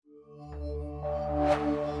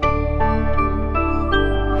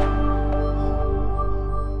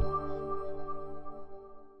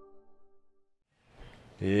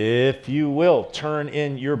will, turn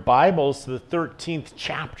in your Bibles to the 13th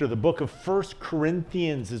chapter, the book of 1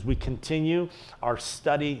 Corinthians, as we continue our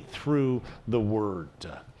study through the Word.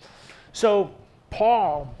 So,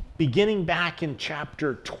 Paul, beginning back in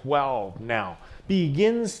chapter 12 now,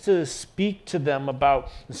 begins to speak to them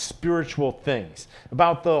about spiritual things,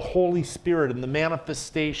 about the Holy Spirit and the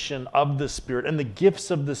manifestation of the Spirit and the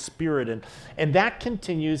gifts of the Spirit. And that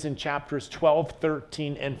continues in chapters 12,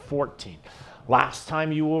 13, and 14. Last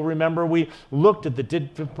time, you will remember, we looked at the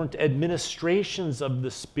different administrations of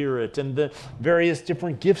the Spirit and the various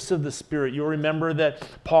different gifts of the Spirit. You'll remember that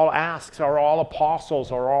Paul asks, are all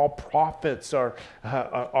apostles, are all prophets, are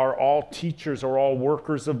all teachers, are all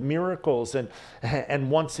workers of miracles?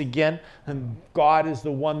 And once again, God is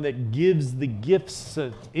the one that gives the gifts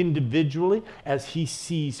individually as he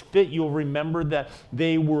sees fit. You'll remember that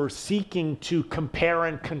they were seeking to compare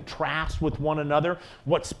and contrast with one another.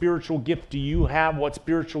 What spiritual gift do you have? What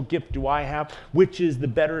spiritual gift do I have? Which is the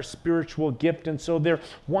better spiritual gift? And so they're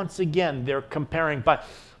comparing. But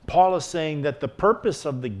Paul is saying that the purpose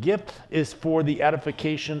of the gift is for the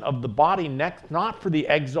edification of the body, not for the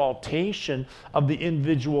exaltation of the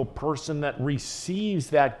individual person that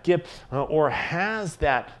receives that gift or has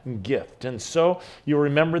that gift. And so you'll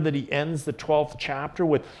remember that he ends the 12th chapter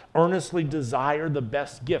with earnestly desire the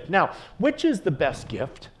best gift. Now, which is the best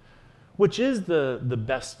gift? Which is the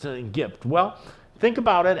best gift? Well, think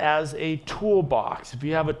about it as a toolbox. If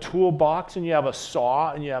you have a toolbox and you have a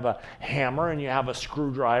saw and you have a hammer and you have a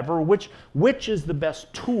screwdriver, which is the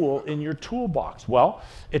best tool in your toolbox? Well,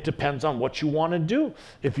 it depends on what you want to do.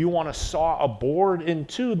 If you want to saw a board in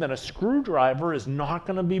two, then a screwdriver is not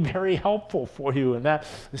going to be very helpful for you. In that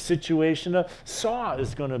situation, a saw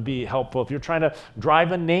is going to be helpful. If you're trying to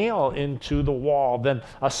drive a nail into the wall, then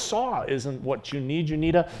a saw isn't what you need. You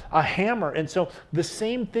need a hammer. And so the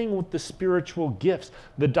same thing with the spiritual gifts.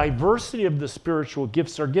 The diversity of the spiritual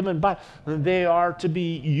gifts are given, but they are to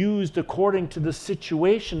be used according to the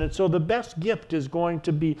situation. And so the best gift is going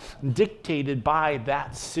to be dictated by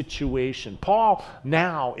that situation. Paul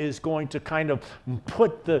now is going to kind of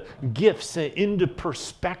put the gifts into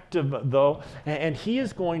perspective, though, and he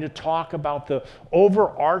is going to talk about the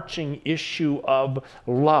overarching issue of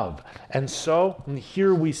love. And so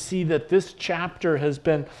here we see that this chapter has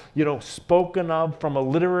been, spoken of from a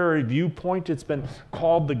literary viewpoint. It's been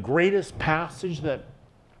called the greatest passage that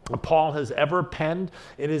Paul has ever penned.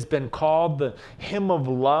 It has been called the hymn of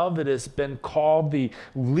love. It has been called the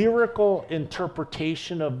lyrical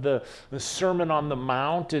interpretation of the Sermon on the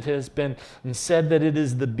Mount. It has been said that it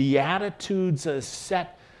is the Beatitudes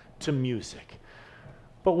set to music.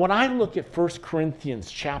 But when I look at 1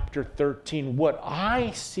 Corinthians chapter 13, what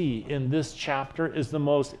I see in this chapter is the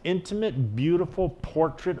most intimate, beautiful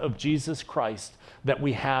portrait of Jesus Christ that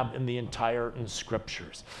we have in the entire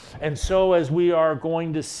Scriptures. And so as we are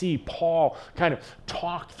going to see Paul kind of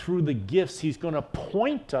talk through the gifts, he's going to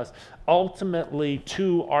point us ultimately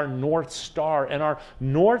to our North Star. And our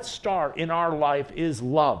North Star in our life is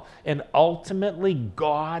love. And ultimately,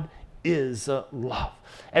 God is love.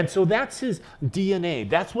 And so that's his DNA.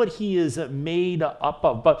 That's what he is made up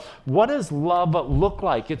of. But what does love look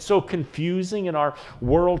like? It's so confusing in our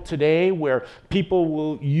world today where people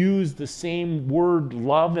will use the same word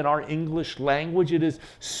love in our English language. It is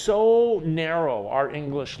so narrow, our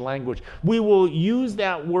English language. We will use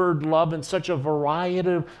that word love in such a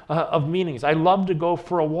variety of meanings. I love to go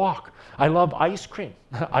for a walk. I love ice cream.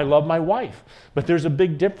 I love my wife. But there's a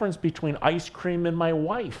big difference between ice cream and my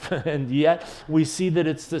wife. And yet we see that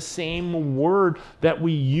it's the same word that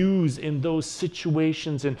we use in those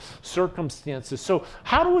situations and circumstances. So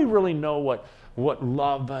how do we really know what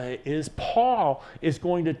love is? Paul is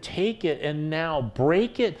going to take it and now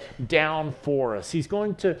break it down for us. He's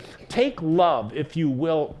going to take love, if you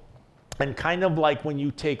will, and kind of like when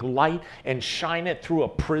you take light and shine it through a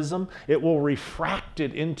prism, it will refract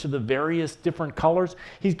it into the various different colors.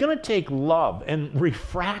 He's going to take love and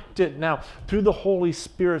refract it now through the Holy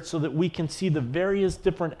Spirit so that we can see the various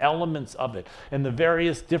different elements of it and the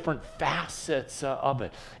various different facets of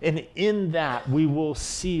it. And in that, we will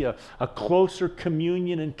see a closer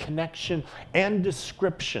communion and connection and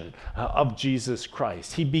description of Jesus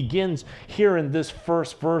Christ. He begins here in this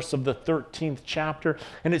first verse of the 13th chapter,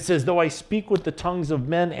 and it says, though I speak with the tongues of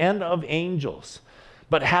men and of angels,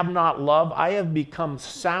 but have not love, I have become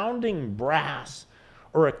sounding brass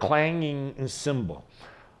or a clanging cymbal.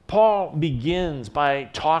 Paul begins by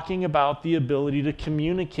talking about the ability to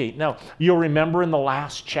communicate. Now, you'll remember in the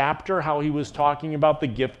last chapter how he was talking about the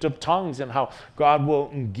gift of tongues and how God will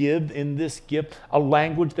give in this gift a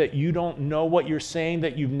language that you don't know what you're saying,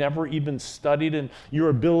 that you've never even studied, and your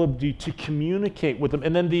ability to communicate with them.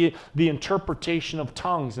 And then the interpretation of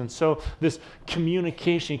tongues. And so this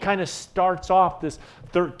communication, he kind of starts off this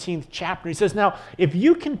 13th chapter. He says, now, if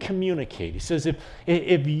you can communicate, he says,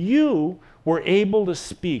 if you were able to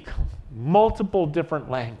speak multiple different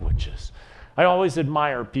languages. I always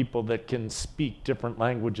admire people that can speak different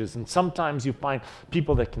languages, and sometimes you find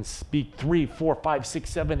people that can speak 3, 4, 5, 6,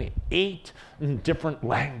 7, 8 different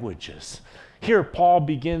languages. Here, Paul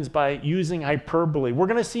begins by using hyperbole. We're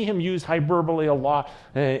going to see him use hyperbole a lot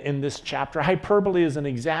in this chapter. Hyperbole is an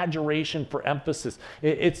exaggeration for emphasis.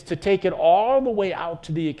 It's to take it all the way out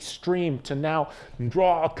to the extreme, to now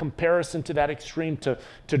draw a comparison to that extreme, to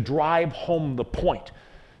drive home the point.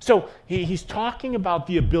 So he's talking about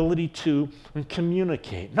the ability to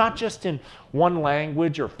communicate, not just in one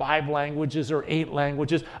language or 5 languages or 8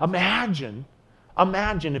 languages.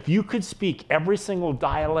 Imagine if you could speak every single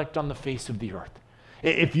dialect on the face of the earth.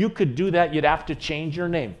 If you could do that, you'd have to change your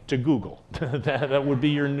name to Google. That would be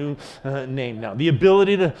your new name now. The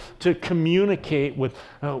ability to communicate with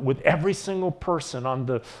every single person on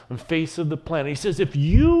the face of the planet. He says, if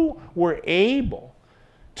you were able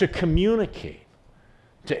to communicate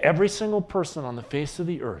to every single person on the face of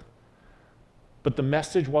the earth, but the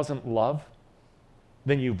message wasn't love,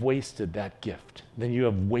 then you've wasted that gift. Then you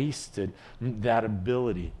have wasted that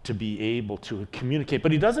ability to be able to communicate.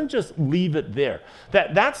 But he doesn't just leave it there.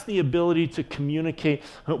 That's the ability to communicate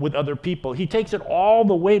with other people. He takes it all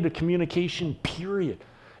the way to communication, period.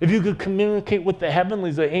 If you could communicate with the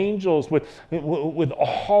heavenlies, the angels, with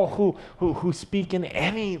all who speak in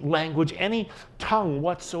any language, any tongue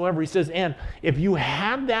whatsoever, he says, and if you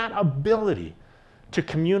had that ability to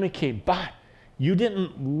communicate, but you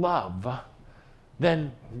didn't love,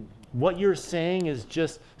 then what you're saying is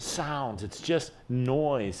just sounds. It's just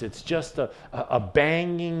noise. It's just a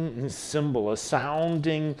banging cymbal, a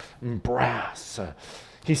sounding brass.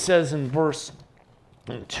 He says in verse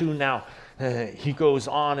 2 now, he goes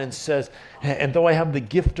on and says, and though I have the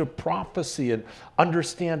gift of prophecy and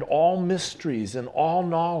understand all mysteries and all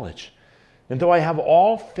knowledge, and though I have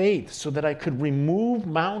all faith so that I could remove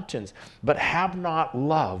mountains, but have not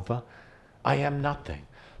love, I am nothing.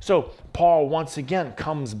 So Paul once again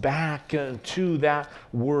comes back to that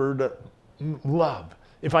word love.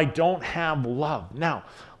 If I don't have love. Now,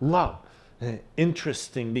 love,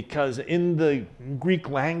 interesting, because in the Greek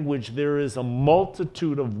language there is a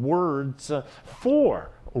multitude of words for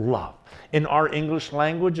love. In our English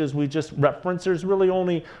language, as we just referenced, there's really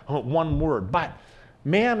only one word. But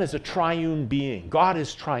man is a triune being. God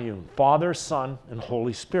is triune, Father, Son, and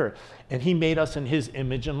Holy Spirit. And he made us in his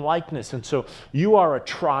image and likeness. And so you are a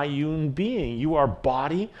triune being. You are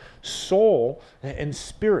body, soul, and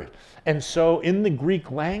spirit. And so in the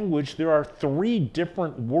Greek language, there are 3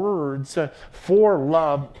 different words for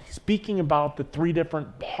love, speaking about the 3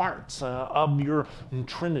 different parts of your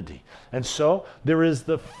Trinity. And so there is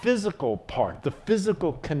the physical part, the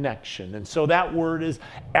physical connection. And so that word is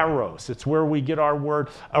eros. It's where we get our word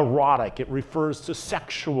erotic. It refers to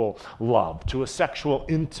sexual love, to a sexual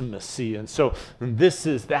intimacy. And so this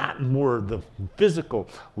is that word, the physical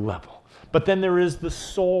level. But then there is the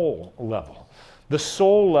soul level. The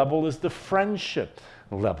soul level is the friendship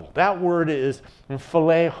level. That word is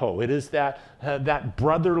phileo. It is that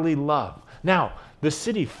brotherly love. Now, the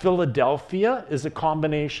city Philadelphia is a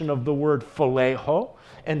combination of the word phileo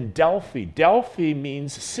and Delphi. Delphi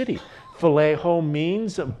means city. Phileo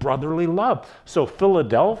means brotherly love. So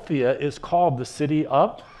Philadelphia is called the city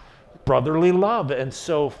of brotherly love. And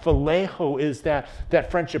so phileo is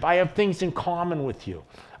that friendship. I have things in common with you.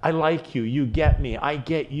 I like you, you get me, I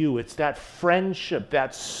get you. It's that friendship,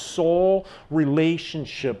 that soul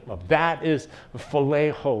relationship. That is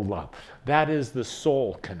phileo love. That is the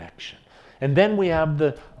soul connection. And then we have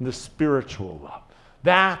the spiritual love.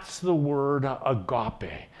 That's the word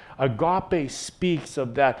agape. Agape speaks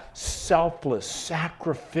of that selfless,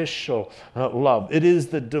 sacrificial love. It is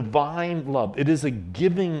the divine love. It is a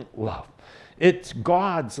giving love. It's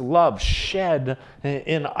God's love shed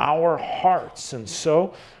in our hearts. And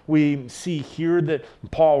so we see here that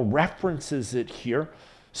Paul references it here,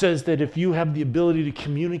 says that if you have the ability to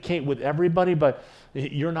communicate with everybody, but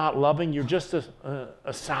you're not loving, you're just a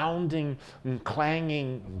sounding,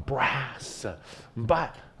 clanging brass.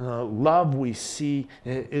 But love, we see,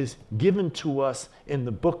 is given to us in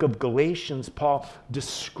the book of Galatians. Paul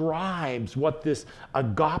describes what this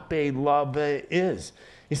agape love is.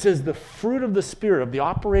 He says the fruit of the Spirit, of the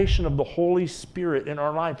operation of the Holy Spirit in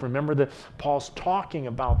our life. Remember that Paul's talking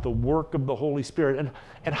about the work of the Holy Spirit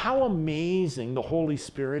and how amazing the Holy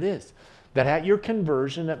Spirit is. That at your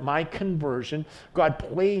conversion, at my conversion, God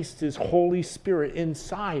placed his Holy Spirit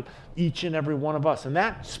inside each and every one of us. And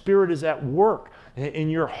that Spirit is at work in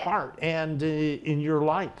your heart and in your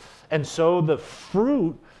life. And so the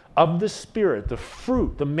fruit of the Spirit, the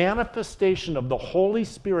fruit, the manifestation of the Holy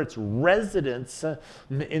Spirit's residence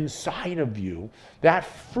inside of you, that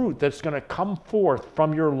fruit that's going to come forth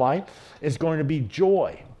from your life is going to be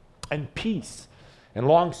joy and peace and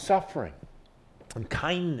long-suffering and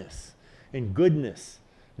kindness and goodness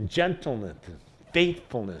and gentleness and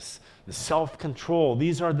faithfulness and self-control.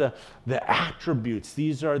 These are the attributes.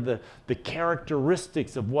 These are the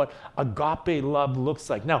characteristics of what agape love looks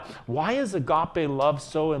like. Now, why is agape love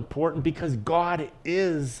so important? Because God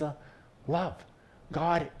is love.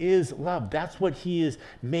 God is love. That's what he is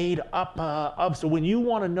made up of. So when you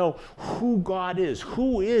want to know who God is,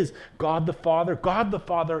 who is God the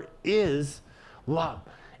Father is love.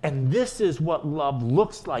 And this is what love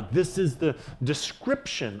looks like. This is the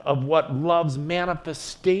description of what love's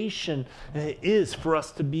manifestation is for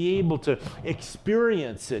us to be able to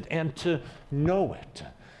experience it and to know it.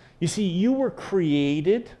 You see, you were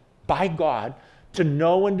created by God to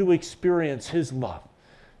know and to experience his love,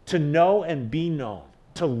 to know and be known,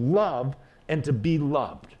 to love and to be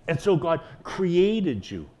loved. And so God created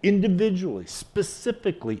you individually,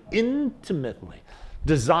 specifically, intimately,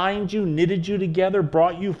 designed you, knitted you together,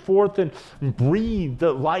 brought you forth and breathed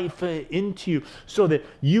the life into you so that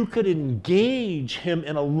you could engage him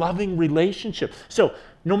in a loving relationship. So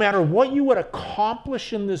no matter what you would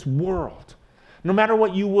accomplish in this world, no matter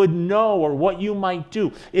what you would know or what you might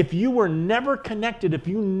do, if you were never connected, if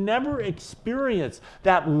you never experienced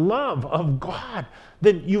that love of God,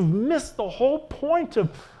 then you've missed the whole point of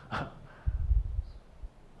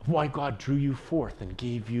why God drew you forth and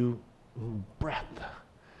gave you breath.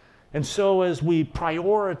 And so as we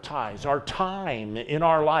prioritize our time in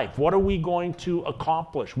our life, what are we going to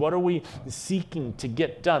accomplish? What are we seeking to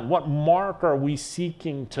get done? What mark are we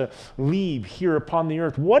seeking to leave here upon the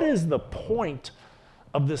earth? What is the point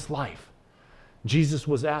of this life? Jesus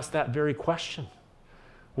was asked that very question.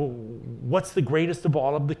 Well, what's the greatest of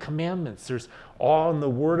all of the commandments? There's all in the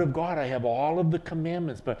Word of God. I have all of the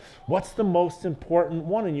commandments, but what's the most important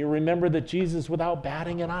one? And you remember that Jesus, without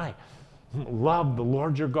batting an eye, love the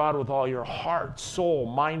Lord your God with all your heart, soul,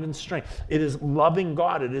 mind, and strength. It is loving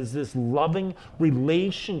God. It is this loving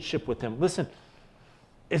relationship with him. Listen,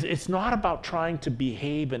 it's not about trying to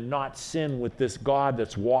behave and not sin with this God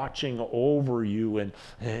that's watching over you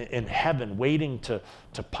in heaven, waiting to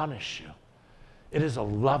punish you. It is a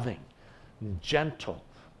loving, gentle,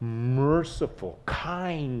 merciful,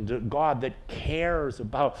 kind God that cares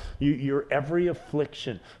about your every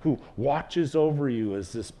affliction, who watches over you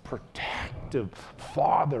as this protective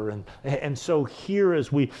Father. And so here,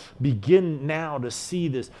 as we begin now to see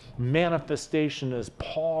this manifestation, as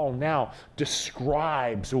Paul now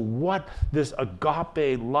describes what this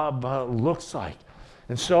agape love looks like.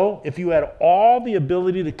 And so, if you had all the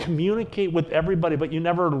ability to communicate with everybody, but you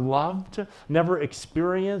never loved, never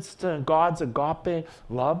experienced God's agape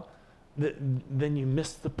love, then you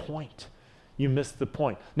missed the point. You missed the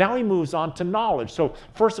point. Now he moves on to knowledge. So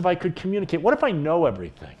first, if I could communicate, what if I know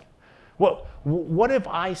everything? What if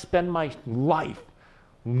I spend my life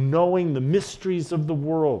knowing the mysteries of the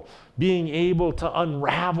world, being able to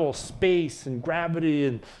unravel space and gravity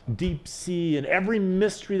and deep sea and every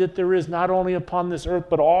mystery that there is, not only upon this earth,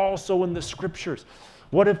 but also in the scriptures?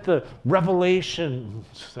 What if the revelations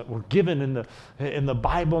that were given in the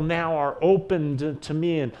Bible now are opened to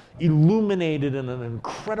me and illuminated in an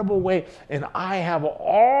incredible way, and I have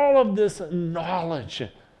all of this knowledge?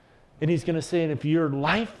 And he's going to say, and if your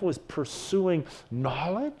life was pursuing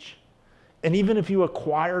knowledge, and even if you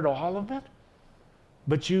acquired all of it,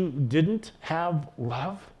 but you didn't have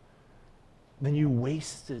love, then you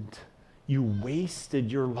wasted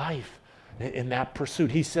your life in that pursuit.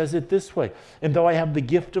 He says it this way: and though I have the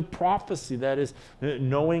gift of prophecy, that is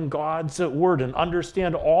knowing God's word and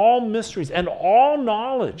understand all mysteries and all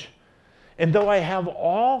knowledge, and though I have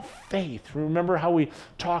all faith, remember how we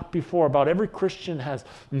talked before about every Christian has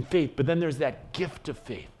faith, but then there's that gift of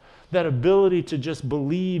faith, that ability to just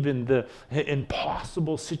believe in the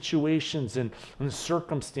impossible situations and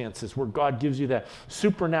circumstances where God gives you that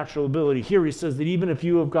supernatural ability. Here he says that even if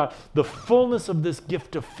you have got the fullness of this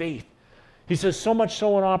gift of faith, he says so much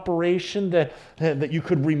so in operation that you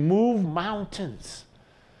could remove mountains.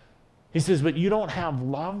 He says, but you don't have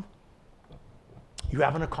love, you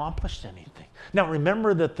haven't accomplished anything. Now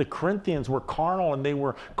remember that the Corinthians were carnal and they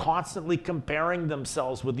were constantly comparing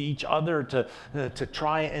themselves with each other to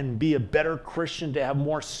try and be a better Christian, to have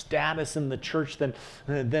more status in the church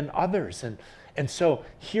than others. And so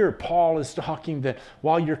here Paul is talking that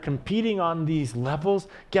while you're competing on these levels,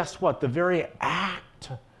 guess what? The very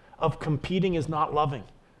act of competing is not loving.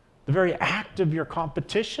 The very act of your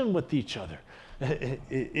competition with each other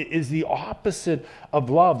is the opposite of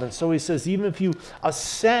love. And so he says, even if you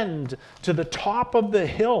ascend to the top of the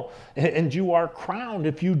hill and you are crowned,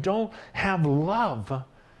 if you don't have love,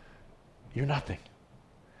 you're nothing.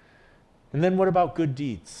 And then what about good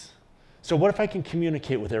deeds? So what if I can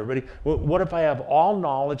communicate with everybody? What if I have all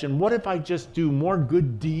knowledge? And what if I just do more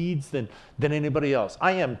good deeds than anybody else?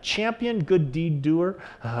 I am champion good deed doer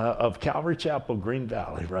of Calvary Chapel, Green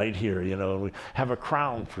Valley, right here. You know, we have a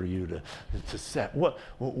crown for you to set.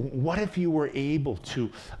 What if you were able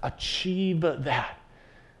to achieve that?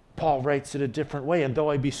 Paul writes it a different way. And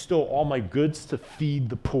though I bestow all my goods to feed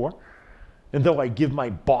the poor, and though I give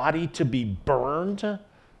my body to be burned,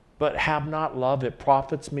 but have not love, it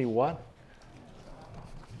profits me what?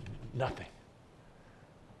 Nothing.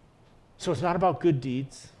 So it's not about good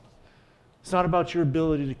deeds. It's not about your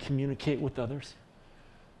ability to communicate with others.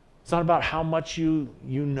 It's not about how much you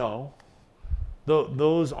know.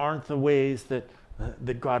 Those aren't the ways that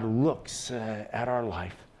God looks at our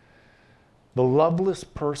life. The loveless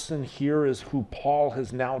person here is who Paul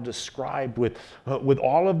has now described with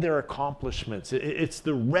all of their accomplishments. It's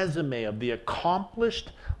the resume of the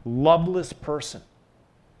accomplished, loveless person.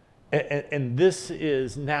 And this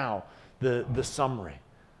is now the summary.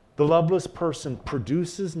 The loveless person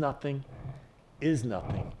produces nothing, is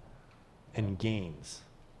nothing, and gains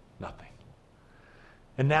nothing.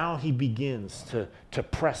 And now he begins to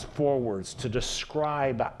press forwards, to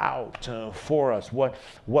describe out for us what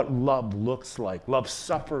love looks like. Love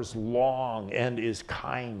suffers long and is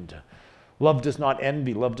kind. Love does not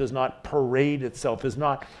envy. Love does not parade itself, is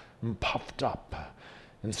not puffed up.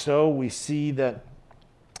 And so we see that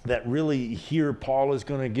really here Paul is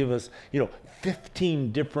going to give us,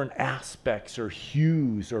 15 different aspects or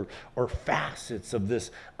hues or facets of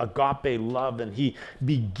this agape love. And he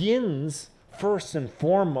begins first and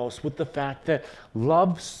foremost with the fact that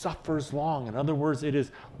love suffers long. In other words, it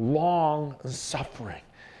is long suffering.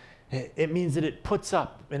 It means that it puts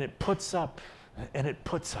up and it puts up and it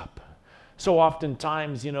puts up. So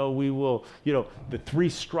oftentimes, we will, the 3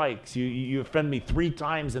 strikes, you offend me 3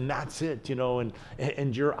 times and that's it,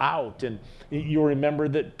 and you're out. And you'll remember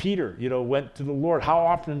that Peter, went to the Lord. How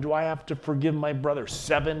often do I have to forgive my brother?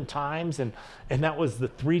 7 times. And that was the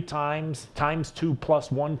 3 times 2 plus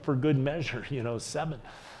 1 for good measure, 7.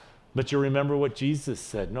 But you remember what Jesus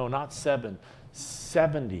said. No, not 7,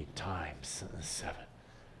 70 times 7.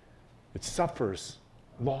 It suffers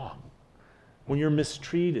long. When you're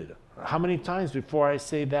mistreated, how many times before I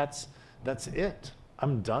say that's it?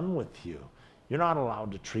 I'm done with you. You're not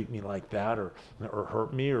allowed to treat me like that or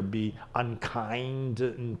hurt me or be unkind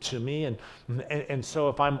to me. And so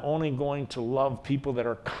if I'm only going to love people that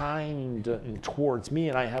are kind towards me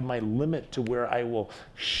and I have my limit to where I will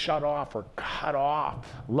shut off or cut off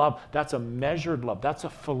love, that's a measured love. That's a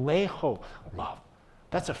phileo love.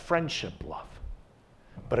 That's a friendship love.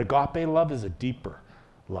 But agape love is a deeper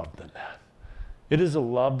love than that. It is a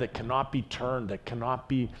love that cannot be turned, that cannot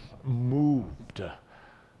be moved,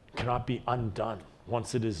 cannot be undone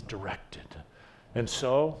once it is directed. And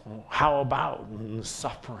so, how about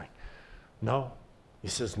suffering? No, he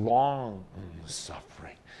says long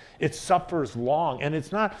suffering. It suffers long, and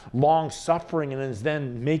it's not long suffering and is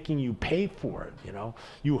then making you pay for it.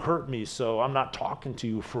 You hurt me, so I'm not talking to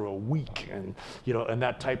you for a week, and and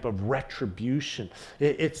that type of retribution.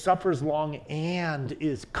 It suffers long and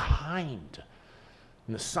is kind.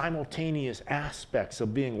 And the simultaneous aspects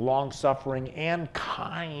of being long-suffering and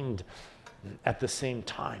kind at the same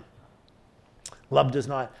time. Love does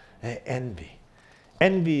not envy.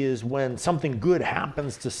 Envy is when something good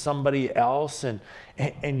happens to somebody else and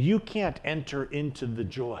you can't enter into the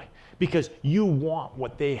joy because you want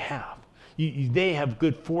what they have. They have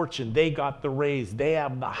good fortune. They got the raise. They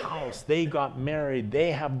have the house. They got married.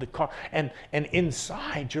 They have the car. And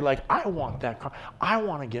inside, you're like, I want that car. I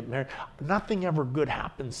want to get married. Nothing ever good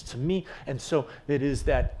happens to me. And so it is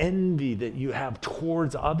that envy that you have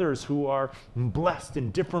towards others who are blessed in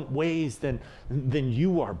different ways than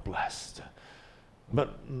you are blessed.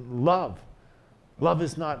 But love Love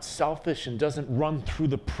is not selfish and doesn't run through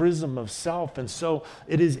the prism of self. And so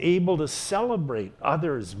it is able to celebrate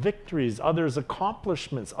others' victories, others'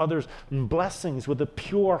 accomplishments, others' blessings with a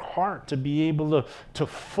pure heart, to be able to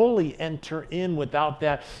fully enter in without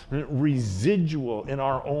that residual in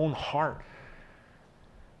our own heart.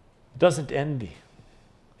 It doesn't envy.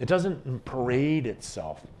 It doesn't parade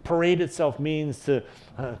itself. Parade itself means to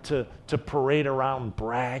parade around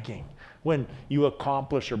bragging. When you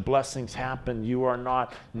accomplish or blessings happen, you are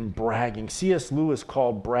not bragging. C.S. Lewis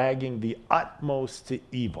called bragging the utmost to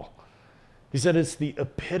evil. He said it's the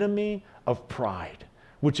epitome of pride,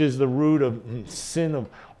 which is the root of sin of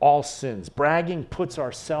all sins. Bragging puts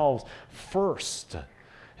ourselves first,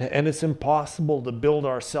 and it's impossible to build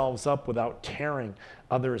ourselves up without tearing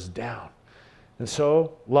others down. And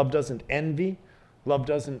so love doesn't envy. Love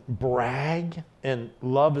doesn't brag, and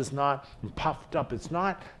love is not puffed up. It's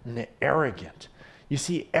not arrogant. You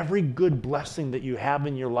see, every good blessing that you have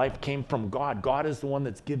in your life came from God. God is the one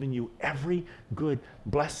that's given you every good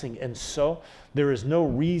blessing. And so there is no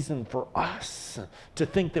reason for us to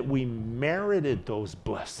think that we merited those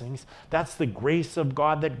blessings. That's the grace of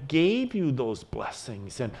God that gave you those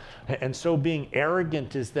blessings. And so being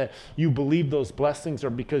arrogant is that you believe those blessings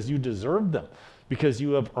are because you deserve them, because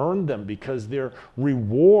you have earned them, because they're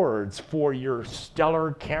rewards for your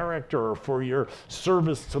stellar character or for your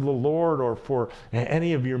service to the Lord or for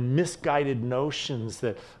any of your misguided notions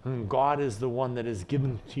that God is the one that has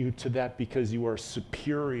given you to that because you are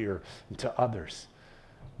superior to others.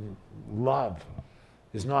 Love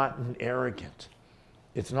is not arrogant.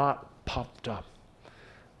 It's not puffed up.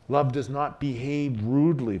 Love does not behave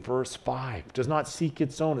rudely, verse 5, does not seek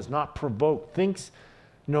its own, is not provoked, thinks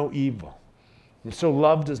no evil. And so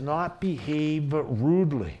love does not behave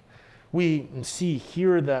rudely. We see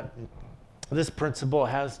here that this principle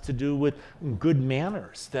has to do with good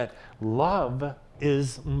manners, that love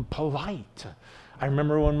is polite. I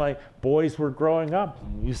remember when my boys were growing up,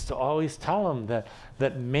 I used to always tell them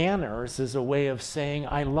that manners is a way of saying,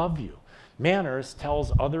 I love you. Manners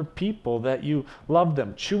tells other people that you love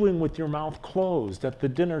them. Chewing with your mouth closed at the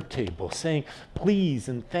dinner table, saying please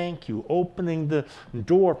and thank you, opening the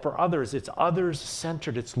door for others. It's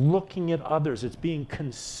others-centered. It's looking at others. It's being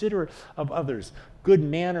considerate of others. Good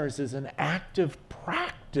manners is an active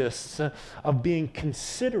practice of being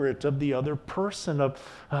considerate of the other person,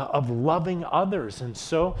 of loving others. And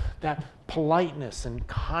so that politeness and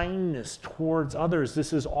kindness towards others,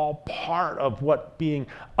 this is all part of what being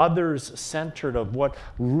others-centered, of what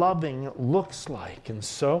loving looks like. And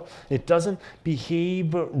so it doesn't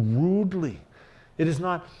behave rudely. It is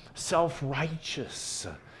not self-righteous.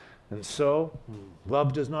 And so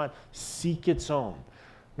love does not seek its own.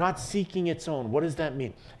 Not seeking its own. What does that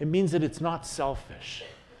mean? It means that it's not selfish.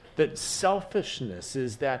 That selfishness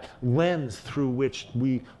is that lens through which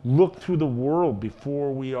we look through the world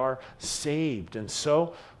before we are saved. And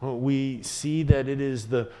so we see that it is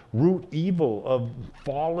the root evil of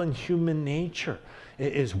fallen human nature.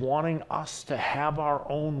 It is wanting us to have our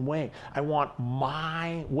own way. I want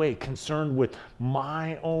my way, concerned with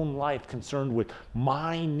my own life, concerned with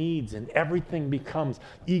my needs, and everything becomes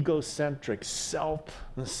egocentric,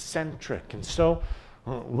 self-centric. And so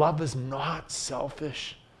love is not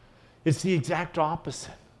selfish. It's the exact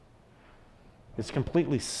opposite. It's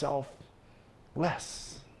completely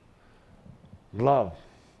selfless. Love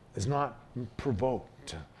is not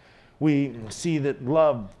provoked. We see that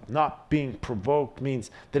love not being provoked means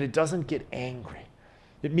that it doesn't get angry.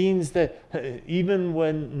 It means that even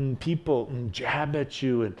when people jab at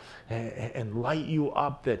you and light you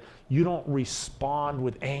up, that you don't respond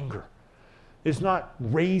with anger. It's not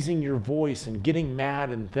raising your voice and getting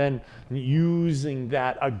mad and then using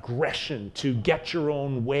that aggression to get your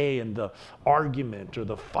own way in the argument or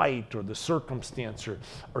the fight or the circumstance or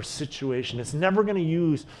situation. It's never going to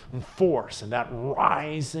use force and that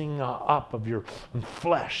rising up of your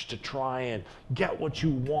flesh to try and get what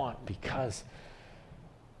you want because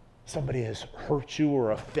somebody has hurt you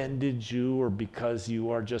or offended you or because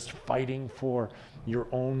you are just fighting for your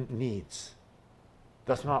own needs.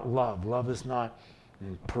 That's not love. Love is not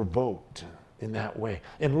provoked in that way.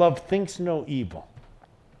 And love thinks no evil.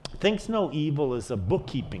 Thinks no evil is a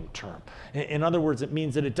bookkeeping term. In other words, it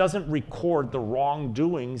means that it doesn't record the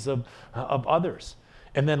wrongdoings of others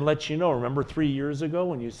and then let you know. Remember 3 years ago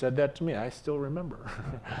when you said that to me? I still remember.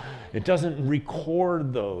 It doesn't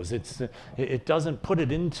record those. It doesn't put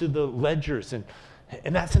it into the ledgers. And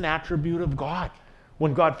that's an attribute of God.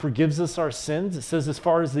 When God forgives us our sins, it says as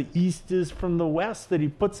far as the east is from the west, that he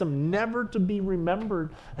puts them never to be remembered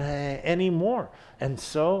anymore. And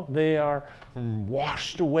so they are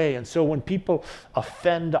washed away. And so when people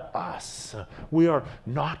offend us, we are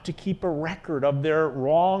not to keep a record of their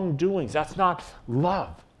wrongdoings. That's not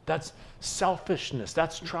love. That's selfishness.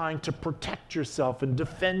 That's trying to protect yourself and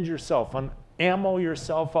defend yourself and ammo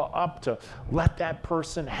yourself up to let that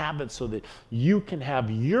person have it so that you can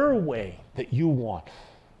have your way that you want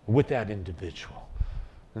with that individual.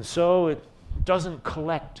 And so it doesn't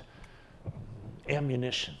collect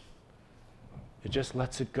ammunition. It just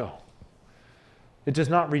lets it go. It does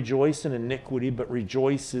not rejoice in iniquity, but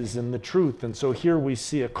rejoices in the truth. And so here we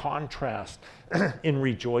see a contrast in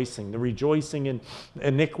rejoicing. The rejoicing in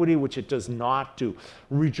iniquity, which it does not do.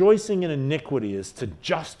 Rejoicing in iniquity is to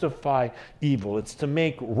justify evil. It's to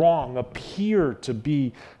make wrong appear to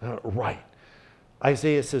be right.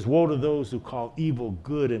 Isaiah says, woe to those who call evil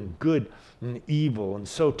good and good evil. And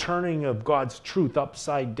so turning of God's truth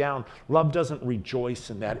upside down, love doesn't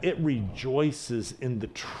rejoice in that. It rejoices in the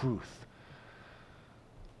truth.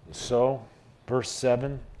 So, verse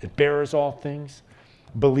 7, it bears all things,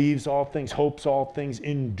 believes all things, hopes all things,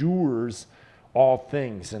 endures all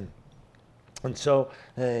things. And so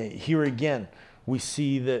here again, we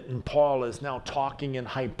see that Paul is now talking in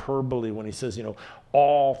hyperbole when he says,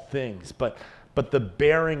 all things. But the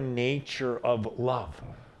bearing nature of love.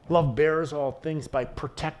 Love bears all things by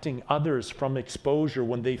protecting others from exposure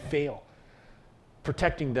when they fail,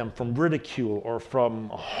 protecting them from ridicule or from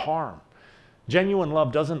harm. Genuine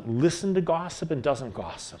love doesn't listen to gossip and doesn't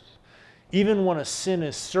gossip. Even when a sin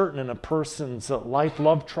is certain in a person's life,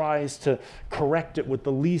 love tries to correct it with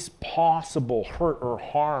the least possible hurt or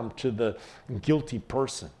harm to the guilty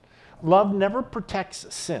person. Love never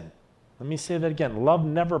protects sin. Let me say that again. Love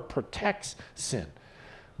never protects sin,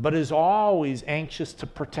 but is always anxious to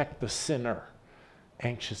protect the sinner.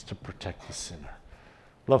 Anxious to protect the sinner.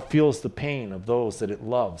 Love feels the pain of those that it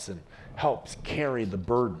loves and helps carry the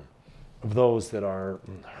burden of those that are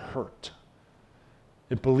hurt.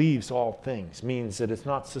 It believes all things, means that it's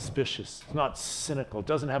not suspicious, it's not cynical, it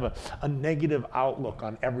doesn't have a negative outlook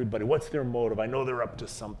on everybody. What's their motive? I know they're up to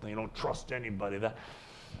something. You don't trust anybody.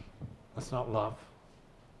 That's not love.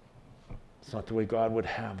 It's not the way God would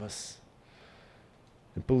have us.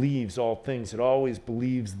 It believes all things. It always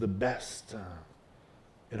believes the best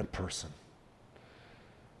in a person.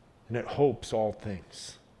 And it hopes all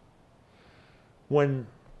things. When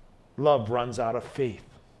love runs out of faith,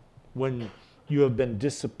 when you have been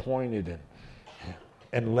disappointed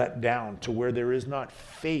and let down to where there is not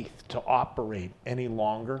faith to operate any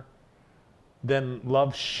longer, then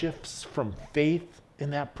love shifts from faith in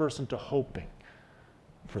that person to hoping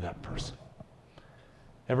for that person.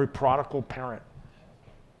 Every prodigal parent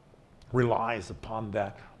relies upon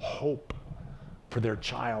that hope for their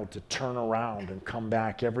child to turn around and come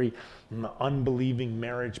back. Every unbelieving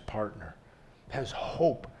marriage partner has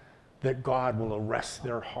hope that God will arrest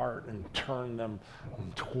their heart and turn them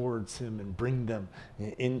towards him and bring them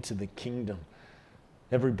into the kingdom.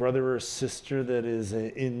 Every brother or sister that is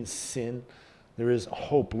in sin, there is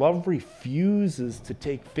hope. Love refuses to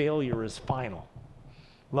take failure as final.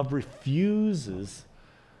 Love refuses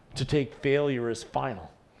to take failure as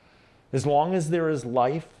final. As long as there is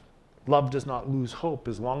life, love does not lose hope.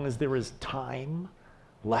 As long as there is time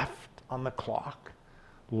left on the clock,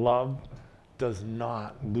 love does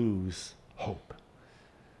not lose hope.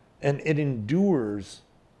 And it endures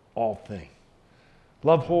all things.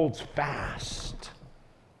 Love holds fast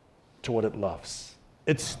to what it loves.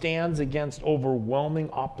 It stands against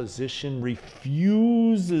overwhelming opposition,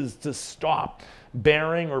 refuses to stop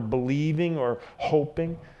bearing or believing or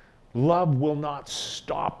hoping. Love will not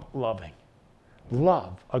stop loving.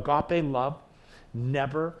 Love, agape love,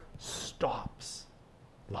 never stops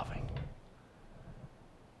loving.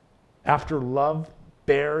 After love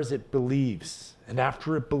bears, it believes. And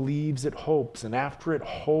after it believes, it hopes. And after it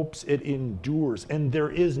hopes, it endures. And there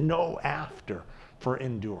is no after for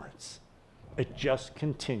endurance. It just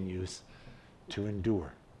continues to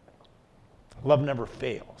endure. Love never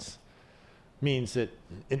fails. Means that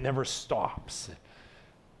it never stops.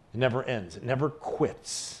 It never ends. It never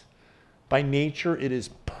quits. By nature, it is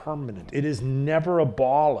permanent. It is never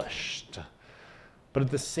abolished. But at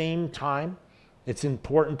the same time, it's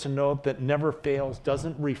important to note that never fails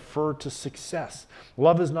doesn't refer to success.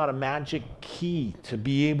 Love is not a magic key to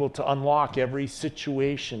be able to unlock every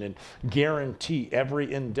situation and guarantee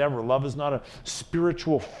every endeavor. Love is not a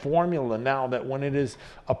spiritual formula now that when it is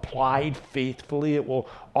applied faithfully, it will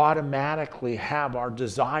automatically have our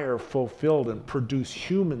desire fulfilled and produce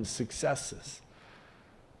human successes.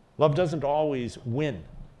 Love doesn't always win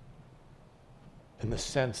in the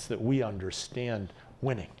sense that we understand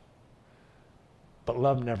winning. But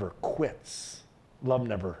love never quits. Love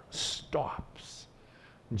never stops.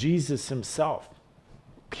 Jesus himself,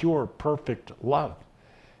 pure, perfect love.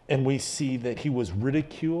 And we see that he was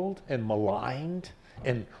ridiculed and maligned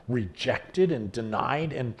and rejected and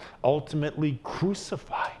denied and ultimately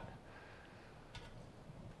crucified.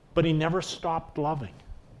 But he never stopped loving.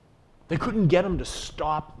 They couldn't get him to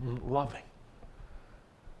stop loving.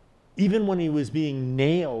 Even when he was being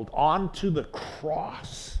nailed onto the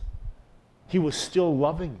cross, he was still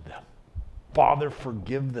loving them. Father,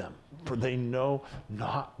 forgive them, for they know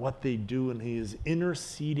not what they do. And he is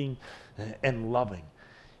interceding and loving,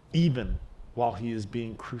 even while he is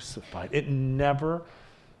being crucified. It never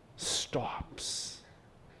stops.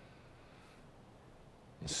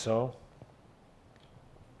 And so,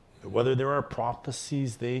 whether there are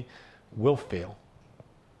prophecies, they will fail.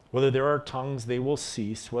 Whether there are tongues, they will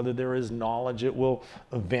cease. Whether there is knowledge, it will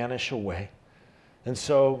vanish away. And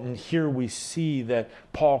so here we see that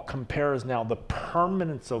Paul compares now the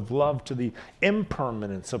permanence of love to the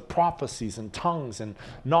impermanence of prophecies and tongues and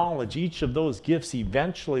knowledge. Each of those gifts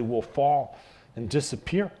eventually will fall and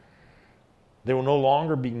disappear. They will no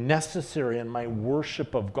longer be necessary in my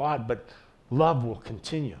worship of God, but love will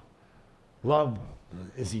continue. Love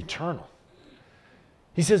is eternal.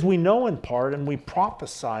 He says, we know in part and we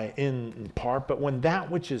prophesy in part, but when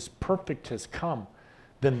that which is perfect has come,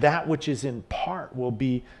 then that which is in part will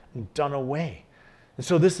be done away. And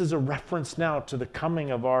so this is a reference now to the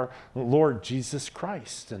coming of our Lord Jesus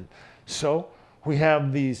Christ. And so we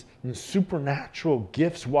have these supernatural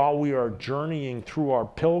gifts while we are journeying through our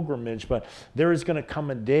pilgrimage, but there is going to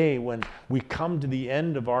come a day when we come to the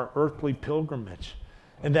end of our earthly pilgrimage.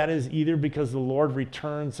 And that is either because the Lord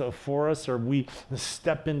returns for us or we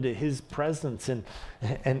step into his presence.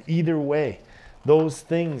 And either way, those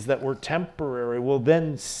things that were temporary will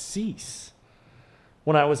then cease.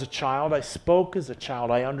 When I was a child, I spoke as a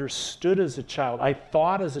child. I understood as a child. I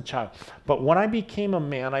thought as a child. But when I became a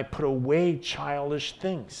man, I put away childish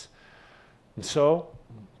things. And so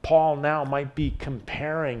Paul now might be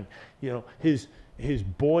comparing, his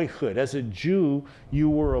boyhood. As a Jew, you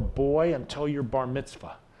were a boy until your bar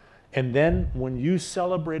mitzvah. And then when you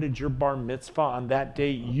celebrated your bar mitzvah on that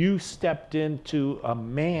day, you stepped into a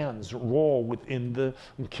man's role within the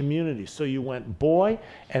community. So you went boy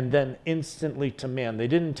and then instantly to man. They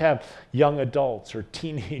didn't have young adults or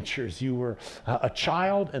teenagers. You were a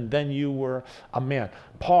child and then you were a man.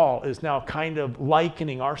 Paul is now kind of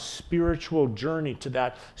likening our spiritual journey to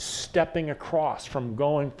that stepping across from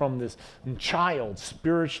going from this child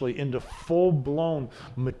spiritually into full-blown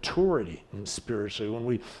maturity spiritually. When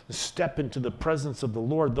we step into the presence of the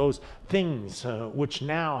Lord, those things which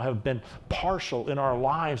now have been partial in our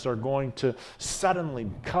lives are going to suddenly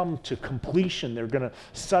come to completion. They're going to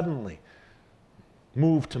suddenly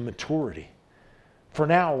move to maturity. For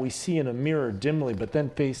now we see in a mirror dimly, but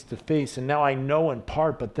then face to face. And now I know in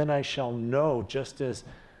part, but then I shall know just as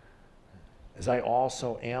I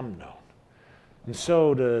also am known. And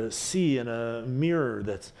so to see in a mirror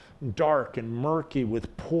that's dark and murky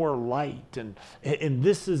with poor light, and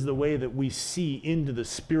this is the way that we see into the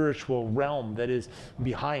spiritual realm that is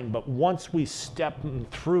behind. But once we step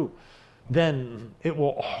through, then it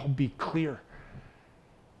will all be clear.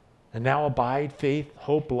 And now abide faith,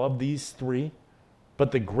 hope, love, these three.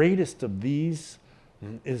 But the greatest of these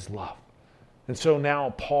is love. And so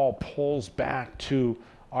now Paul pulls back to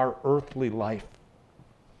our earthly life.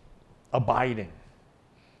 Abiding.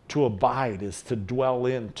 To abide is to dwell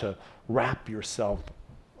in, to wrap yourself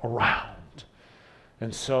around.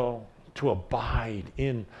 And so to abide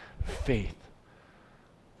in faith.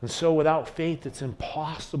 And so without faith, it's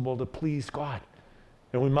impossible to please God.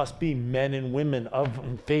 And we must be men and women of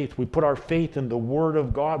faith. We put our faith in the Word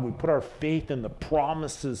of God. We put our faith in the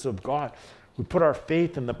promises of God. We put our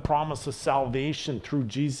faith in the promise of salvation through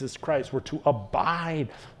Jesus Christ. We're to abide.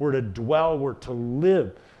 We're to dwell. We're to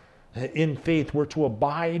live in faith. We're to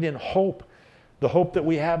abide in hope. The hope that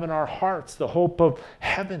we have in our hearts. The hope of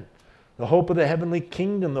heaven. The hope of the heavenly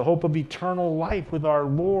kingdom. The hope of eternal life with our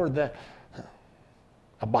Lord. That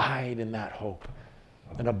abide in that hope.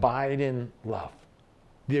 And abide in love.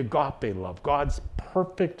 The agape love, God's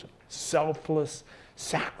perfect, selfless,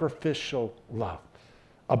 sacrificial love.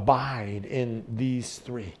 Abide in these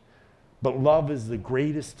three. But love is the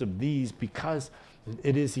greatest of these because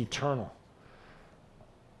it is eternal.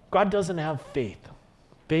 God doesn't have faith.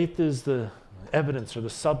 Faith is the evidence or the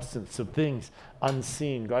substance of things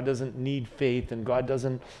unseen. God doesn't need faith and God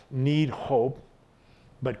doesn't need hope,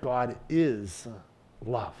 but God is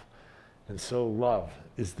love. And so love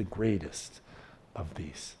is the greatest of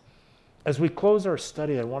these. As we close our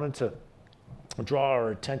study, I wanted to draw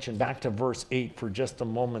our attention back to verse 8 for just a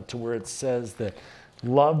moment, to where it says that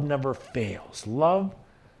love never fails. Love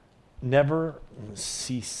never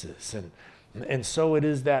ceases. And so it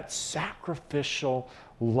is that sacrificial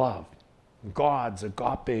love, God's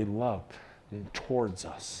agape love towards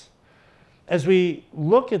us. As we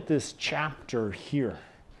look at this chapter here,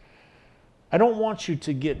 I don't want you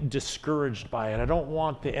to get discouraged by it. I don't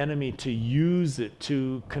want the enemy to use it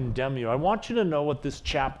to condemn you. I want you to know what this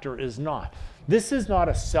chapter is not. This is not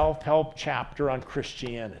a self-help chapter on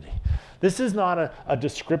Christianity. This is not a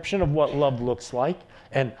description of what love looks like.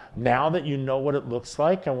 And now that you know what it looks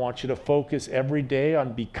like, I want you to focus every day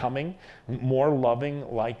on becoming more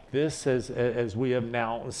loving like this, as we have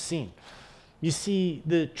now seen. You see,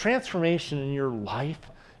 the transformation in your life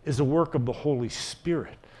is a work of the Holy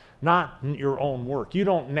Spirit, not your own work. You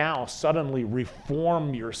don't now suddenly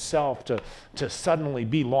reform yourself to suddenly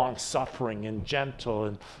be long-suffering and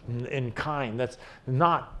gentle and kind. That's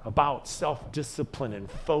not about self-discipline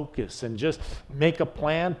and focus and just make a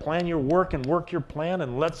plan your work and work your plan,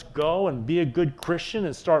 and let's go and be a good Christian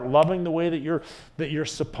and start loving the way that you're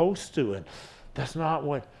supposed to. And that's not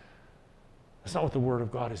what the Word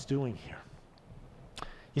of God is doing here.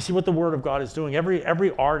 You see what the Word of God is doing?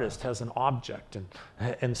 Every artist has an object,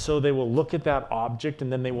 and so they will look at that object, and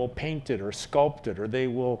then they will paint it or sculpt it, or they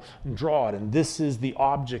will draw it. And this is the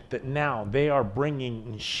object that now they are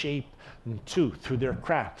bringing shape to through their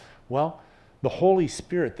craft. Well, the Holy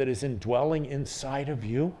Spirit that is indwelling inside of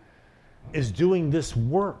you is doing this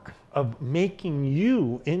work of making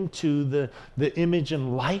you into the image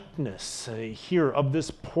and likeness here of this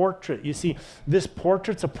portrait. You see, this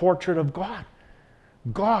portrait's a portrait of God.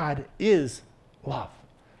 God is love.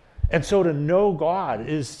 And so to know God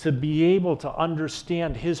is to be able to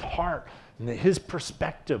understand His heart and His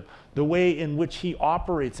perspective, the way in which He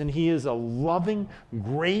operates. And He is a loving,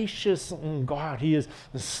 gracious God. He is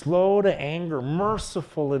slow to anger,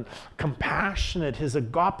 merciful and compassionate. His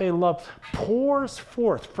agape love pours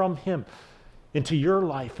forth from Him into your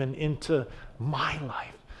life and into my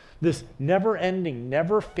life. This never-ending,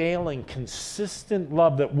 never-failing, consistent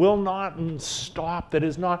love that will not stop, that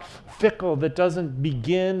is not fickle, that doesn't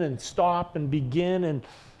begin and stop and begin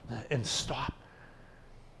and stop.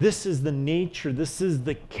 This is the nature, this is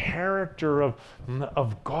the character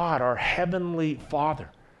of God, our Heavenly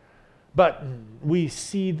Father. But we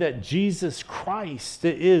see that Jesus Christ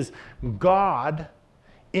is God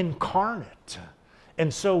incarnate.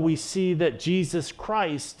 And so we see that Jesus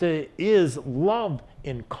Christ is love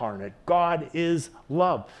incarnate. God is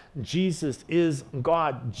love. Jesus is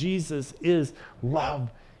God. Jesus is love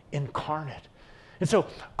incarnate. And so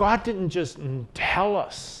God didn't just tell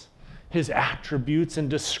us His attributes and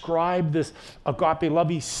describe this agape love.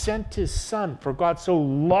 He sent His Son. For God so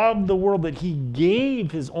loved the world that He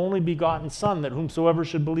gave His only begotten Son, that whomsoever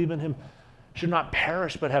should believe in Him should not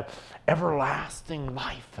perish but have everlasting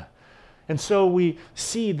life. And so we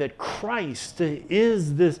see that Christ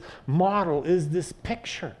is this model, is this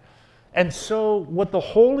picture. And so what the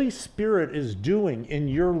Holy Spirit is doing in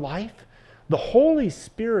your life, the Holy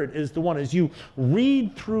Spirit is the one, as you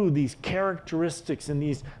read through these characteristics and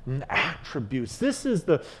these attributes, this is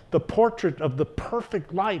the portrait of the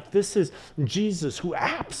perfect life. This is Jesus, who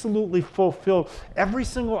absolutely fulfilled every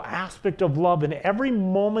single aspect of love in every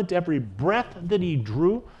moment, every breath that He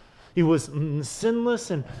drew. He was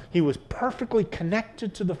sinless, and He was perfectly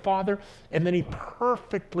connected to the Father, and then He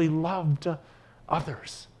perfectly loved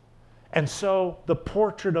others. And so the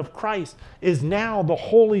portrait of Christ is now the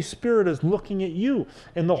Holy Spirit is looking at you,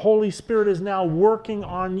 and the Holy Spirit is now working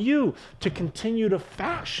on you to continue to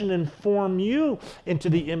fashion and form you into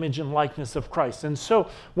the image and likeness of Christ. And so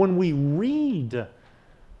when we read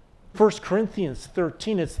 1 Corinthians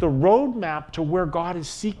 13, it's the roadmap to where God is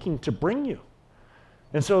seeking to bring you.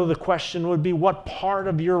 And so the question would be, what part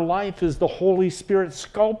of your life is the Holy Spirit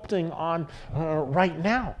sculpting on right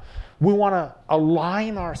now? We want to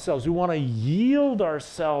align ourselves. We want to yield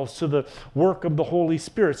ourselves to the work of the Holy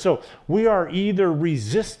Spirit. So we are either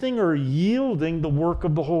resisting or yielding the work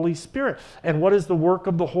of the Holy Spirit. And what is the work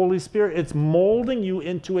of the Holy Spirit? It's molding you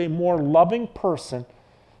into a more loving person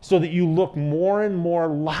so that you look more and more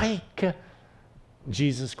like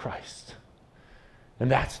Jesus Christ.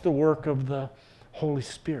 And that's the work of the Holy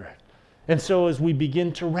Spirit. And so as we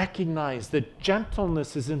begin to recognize that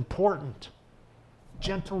gentleness is important,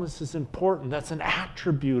 gentleness is important. That's an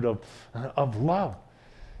attribute of love.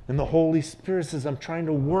 And the Holy Spirit says, I'm trying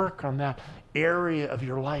to work on that area of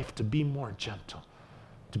your life to be more gentle.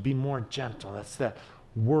 To be more gentle. That's that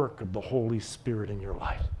work of the Holy Spirit in your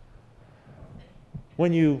life.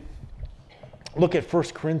 When you look at 1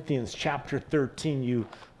 Corinthians chapter 13, you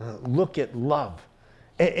look at love.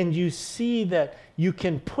 And you see that you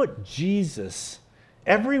can put Jesus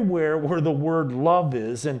everywhere where the word love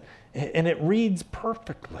is, and it reads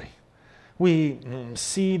perfectly. We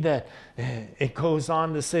see that it goes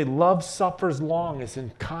on to say, love suffers long, is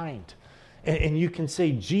in kind. And you can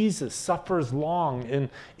say, Jesus suffers long and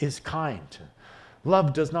is kind.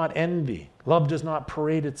 Love does not envy. Love does not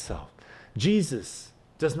parade itself. Jesus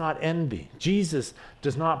does not envy. Jesus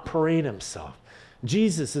does not parade himself.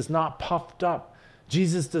 Jesus is not puffed up.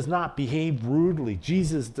 Jesus does not behave rudely.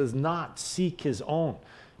 Jesus does not seek his own.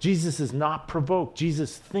 Jesus is not provoked.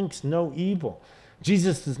 Jesus thinks no evil.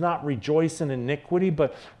 Jesus does not rejoice in iniquity,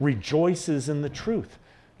 but rejoices in the truth.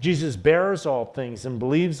 Jesus bears all things and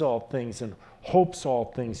believes all things and hopes all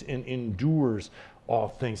things and endures all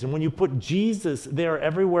things. And when you put Jesus there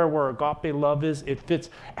everywhere where agape love is, it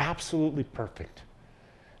fits absolutely perfect.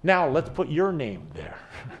 Now let's put your name there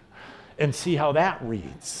and see how that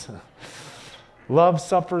reads. Love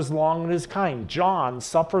suffers long and is kind. John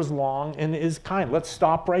suffers long and is kind. Let's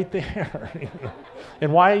stop right there.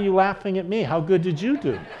 And why are you laughing at me? How good did you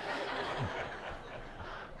do?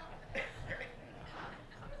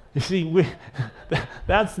 You see,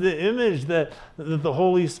 that's the image that the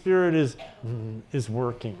Holy Spirit is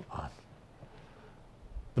working on.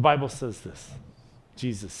 The Bible says this.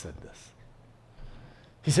 Jesus said this.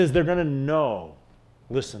 He says they're going to know,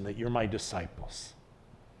 listen, that you're my disciples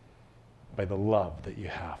by the love that you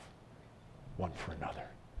have one for another.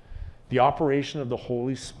 The operation of the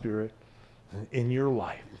Holy Spirit in your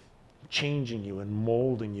life, changing you and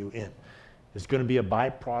molding you in, is going to be a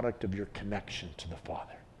byproduct of your connection to the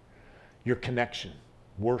Father. Your connection,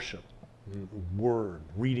 worship, word,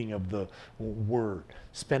 reading of the word,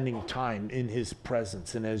 spending time in his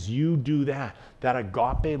presence. And as you do that, that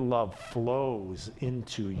agape love flows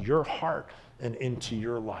into your heart and into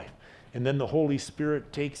your life. And then the Holy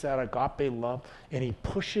Spirit takes that agape love and he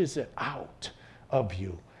pushes it out of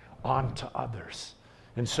you onto others.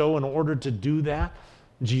 And so in order to do that,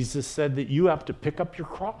 Jesus said that you have to pick up your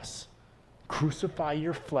cross, crucify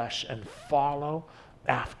your flesh, and follow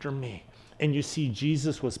after me. And you see,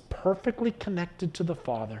 Jesus was perfectly connected to the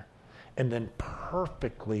Father and then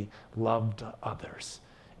perfectly loved others.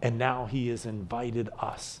 And now he has invited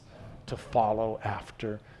us to follow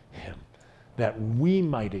after him, that we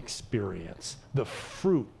might experience the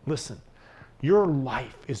fruit. Listen, your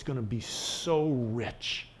life is going to be so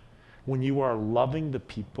rich when you are loving the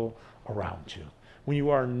people around you, when you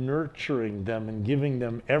are nurturing them and giving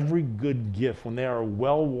them every good gift, when they are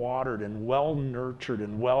well watered and well nurtured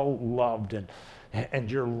and well loved,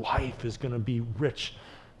 and your life is going to be rich.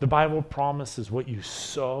 The Bible promises what you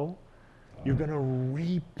sow, you're going to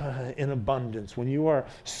reap in abundance. When you are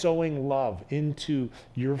sowing love into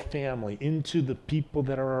your family, into the people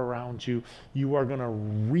that are around you, you are going to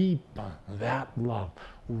reap that love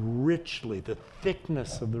richly. The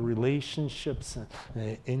thickness of the relationships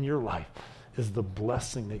in your life is the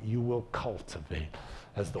blessing that you will cultivate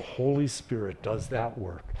as the Holy Spirit does that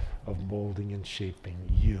work of molding and shaping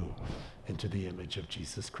you into the image of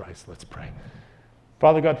Jesus Christ. Let's pray.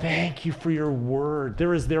 Father God, thank you for your word.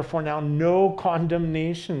 There is therefore now no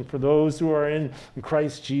condemnation for those who are in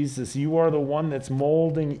Christ Jesus. You are the one that's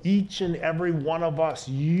molding each and every one of us.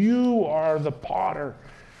 You are the potter.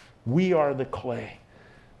 We are the clay.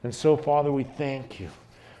 And so, Father, we thank you.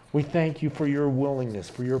 We thank you for your willingness,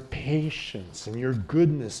 for your patience and your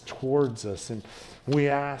goodness towards us. And we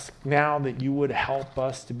ask now that you would help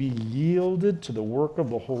us to be yielded to the work of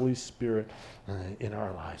the Holy Spirit in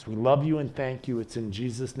our lives. We love you and thank you. It's in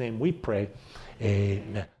Jesus' name we pray.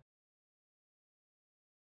 Amen.